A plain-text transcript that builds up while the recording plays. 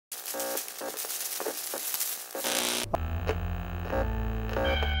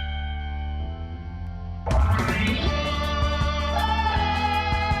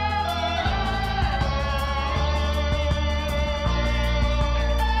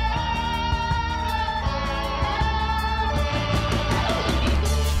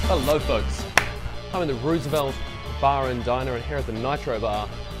Hello folks, I'm in the Roosevelt Bar and Diner, and here at the Nitro Bar,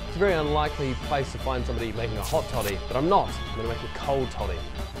 it's a very unlikely place to find somebody making a hot toddy, but I'm not. I'm going to make a cold toddy.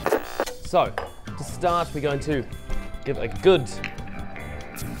 So, to start, we're going to give a good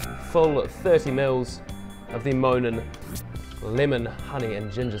full 30 mils of the Monin lemon, honey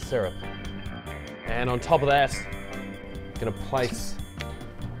and ginger syrup. And on top of that, I'm going to place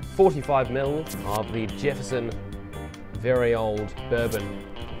 45 mils of the Jefferson very old bourbon.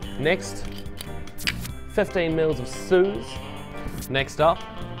 Next, 15 mils of Suze. Next up,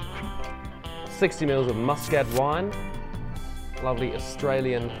 60 mils of Muscat wine. Lovely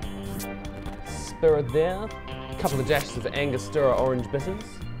Australian spirit there. A couple of dashes of Angostura Orange Bitters.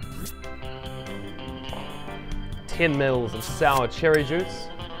 10 mils of sour cherry juice.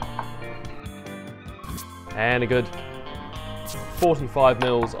 And a good 45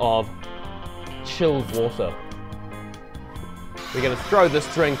 mils of chilled water. We're going to throw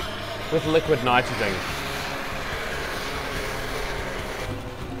this drink with liquid nitrogen.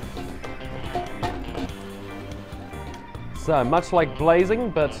 So, much like blazing,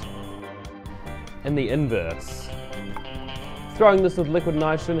 but in the inverse. Throwing this with liquid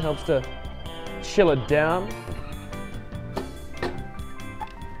nitrogen helps to chill it down.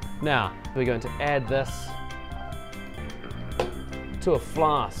 Now, we're going to add this to a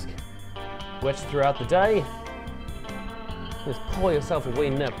flask, which throughout the day, just pour yourself a wee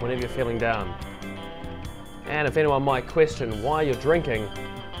nip whenever you're feeling down. And if anyone might question why you're drinking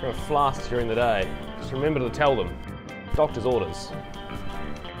from a flask during the day, just remember to tell them. Doctor's orders.